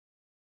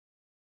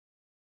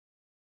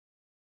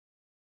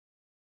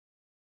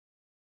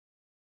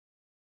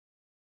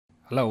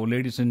Hello,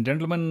 ladies and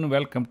gentlemen.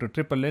 Welcome to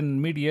Triple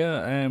N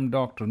Media. I am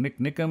Dr. Nik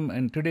Nikam,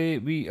 and today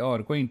we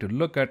are going to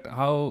look at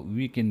how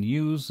we can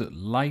use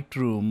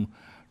Lightroom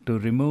to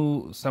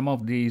remove some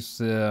of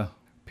these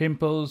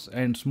pimples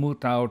and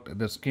smooth out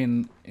the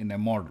skin in a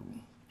model.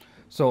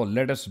 So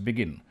let us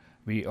begin.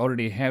 We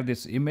already have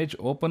this image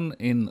open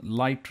in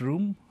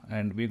Lightroom,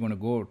 and we're going to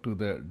go to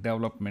the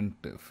development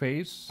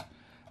phase.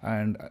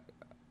 And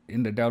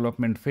in the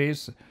development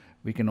phase,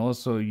 we can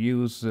also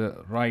use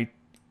right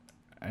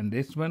and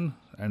this one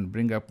and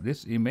bring up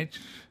this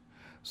image,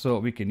 so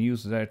we can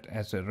use that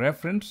as a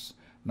reference.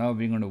 Now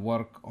we're going to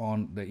work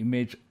on the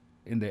image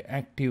in the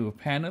active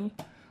panel.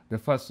 The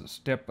first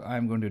step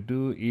I'm going to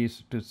do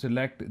is to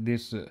select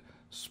this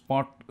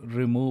spot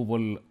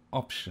removal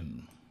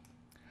option.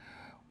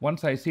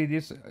 Once I see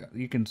this,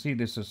 you can see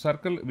this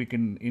circle. We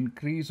can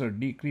increase or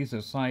decrease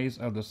the size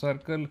of the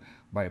circle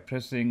by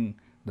pressing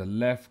the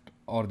left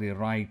or the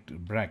right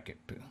bracket.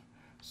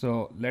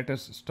 So let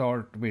us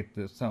start with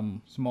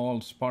some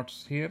small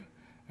spots here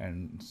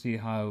and see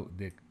how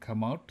they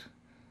come out.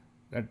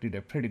 That did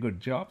a pretty good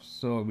job.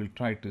 So we'll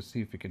try to see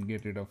if we can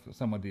get rid of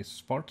some of these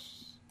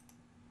spots.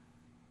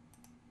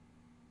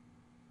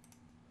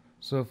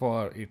 So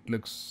far it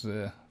looks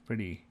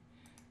pretty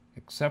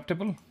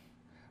acceptable.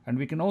 And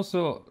we can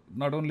also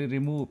not only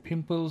remove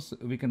pimples,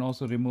 we can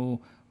also remove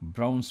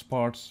brown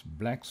spots,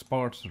 black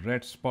spots,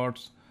 red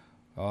spots,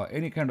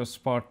 any kind of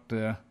spot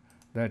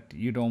that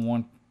you don't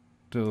want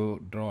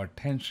to draw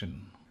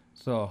attention.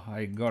 So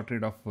I got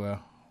rid of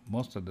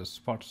most of the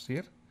spots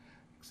here,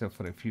 except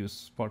for a few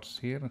spots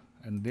here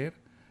and there,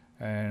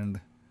 and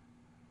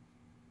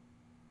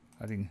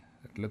I think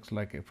it looks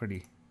like a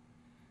pretty.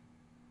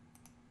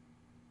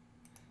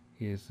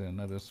 Here's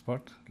another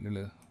spot,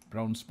 little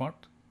brown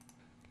spot.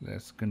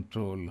 Let's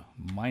control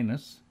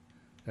minus.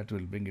 That will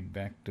bring it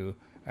back to,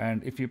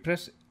 and if you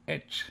press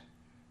H,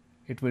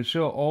 it will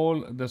show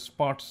all the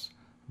spots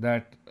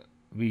that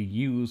we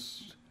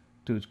used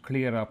to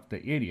clear up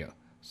the area.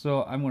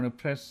 So I'm going to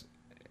press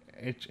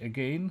H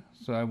again.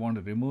 So I want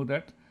to remove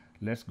that.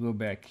 Let's go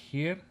back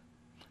here,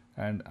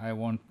 and I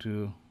want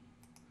to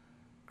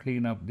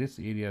clean up this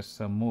area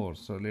some more.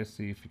 So let's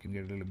see if we can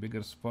get a little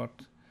bigger spot,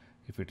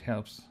 if it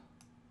helps.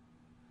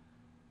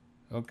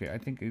 Okay, I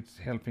think it's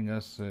helping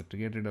us to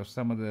get rid of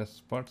some of the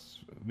spots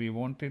we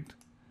wanted.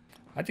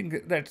 I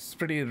think that's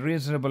pretty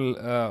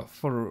reasonable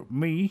for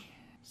me.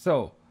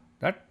 So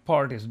that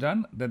part is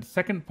done. The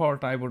second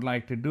part I would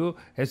like to do,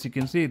 as you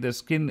can see, the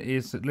skin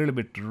is a little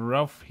bit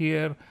rough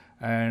here,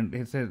 and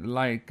it's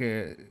like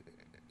a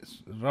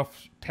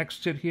rough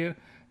texture here.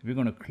 We're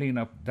going to clean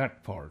up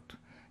that part.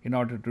 In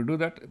order to do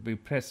that, we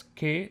press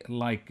K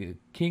like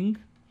king.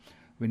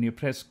 When you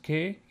press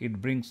K,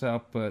 it brings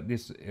up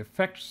this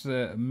effects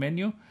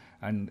menu,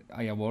 and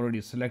I have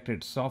already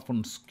selected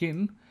soften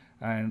skin,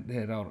 and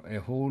there are a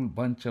whole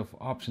bunch of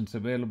options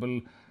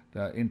available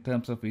in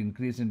terms of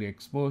increasing the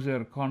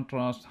exposure,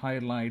 contrast,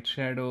 highlight,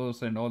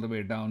 shadows, and all the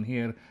way down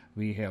here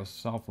we have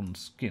soften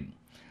skin.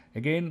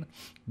 Again,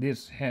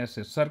 this has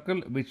a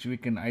circle which we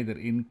can either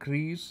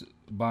increase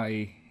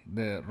by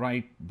the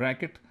right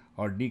bracket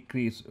or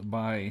decrease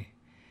by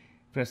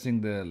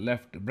pressing the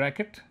left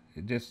bracket.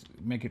 Just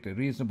make it a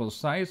reasonable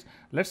size.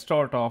 Let's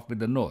start off with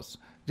the nose.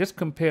 Just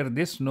compare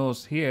this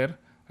nose here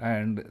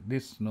and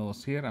this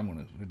nose here. I'm going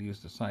to reduce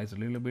the size a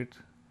little bit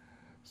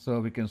so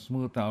we can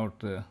smooth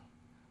out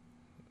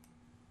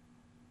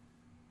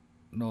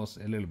nose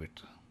a little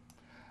bit.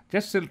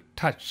 Just a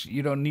touch.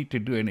 You don't need to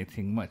do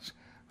anything much.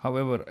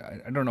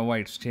 However, I don't know why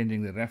it's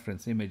changing the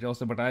reference image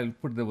also, but I'll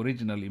put the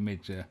original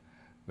image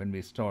when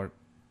we start,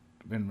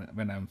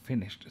 when I'm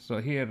finished. So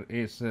here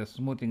is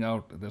smoothing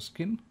out the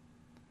skin,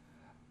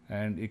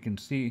 and you can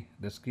see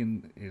the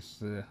skin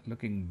is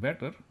looking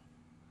better.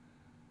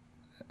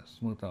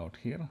 Smooth out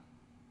here,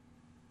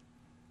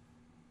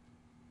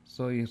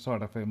 so you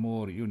sort of a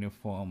more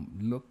uniform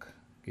look.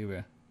 Give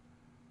a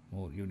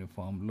more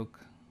uniform look.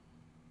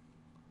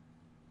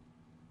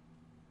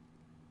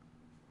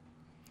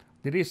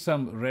 There is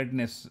some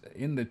redness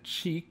in the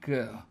cheek,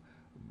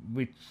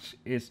 which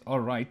is all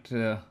right.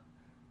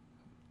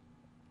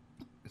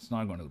 It's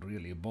not going to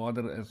really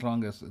bother as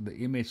long as the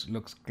image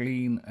looks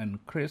clean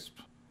and crisp.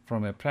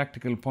 From a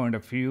practical point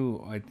of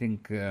view, I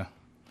think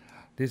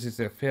this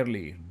is a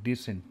fairly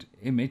decent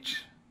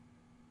image,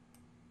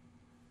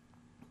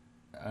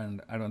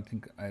 and I don't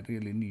think I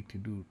really need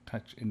to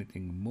touch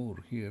anything more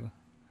here.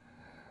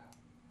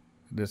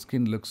 The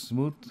skin looks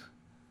smooth,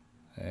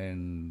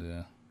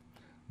 and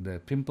the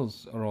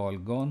pimples are all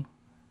gone,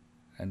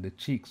 and the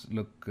cheeks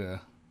look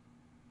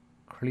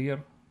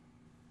clear,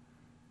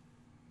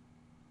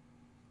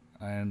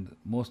 and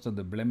most of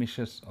the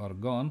blemishes are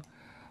gone.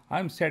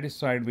 I'm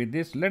satisfied with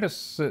this. Let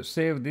us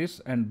save this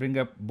and bring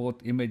up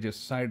both images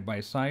side by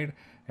side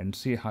and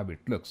see how it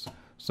looks.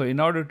 So in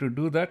order to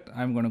do that,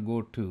 I'm going to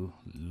go to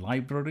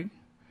Library,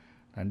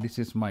 and this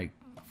is my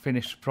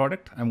finished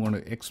product. I'm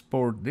going to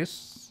export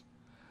this,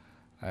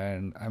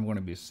 and I'm going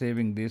to be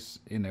saving this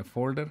in a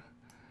folder,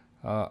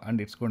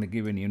 and it's going to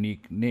give a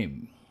unique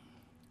name.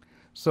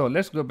 So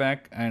let's go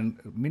back and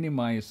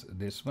minimize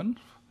this one.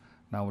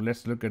 Now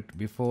let's look at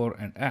before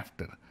and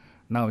after.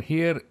 Now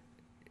here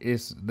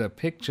is the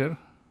picture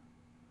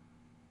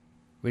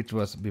which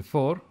was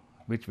before,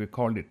 which we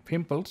called it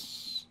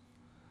pimples.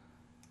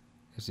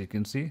 As you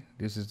can see,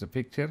 this is the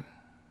picture.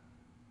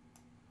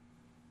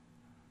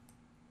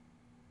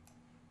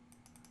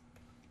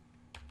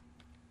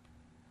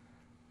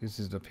 This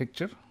is the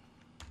picture.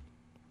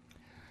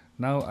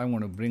 Now I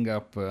want to bring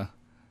up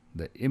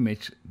the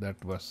image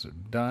that was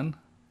done,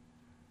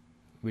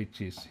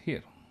 which is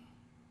here.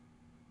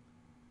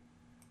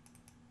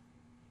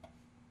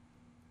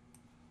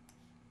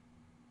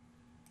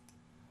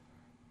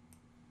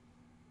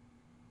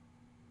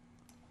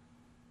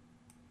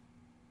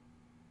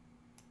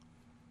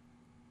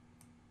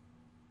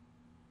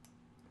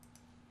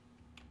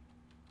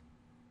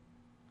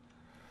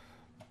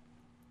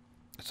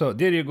 So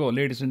there you go,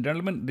 ladies and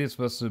gentlemen. This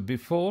was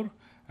before,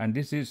 and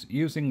this is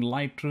using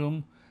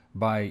Lightroom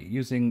by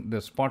using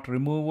the spot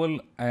removal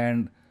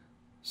and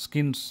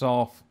skin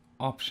soft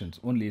options.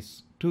 Only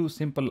two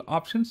simple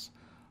options.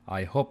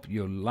 I hope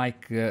you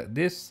like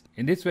this.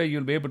 In this way,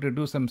 you'll be able to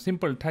do some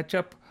simple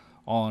touch-up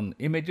on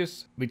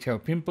images which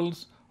have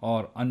pimples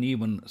or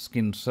uneven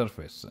skin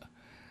surface.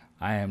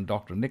 I am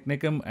Dr. Nik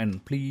Nikam,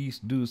 and please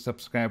do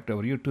subscribe to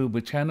our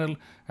YouTube channel,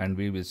 and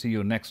we will see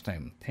you next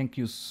time. Thank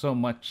you so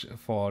much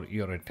for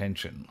your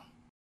attention.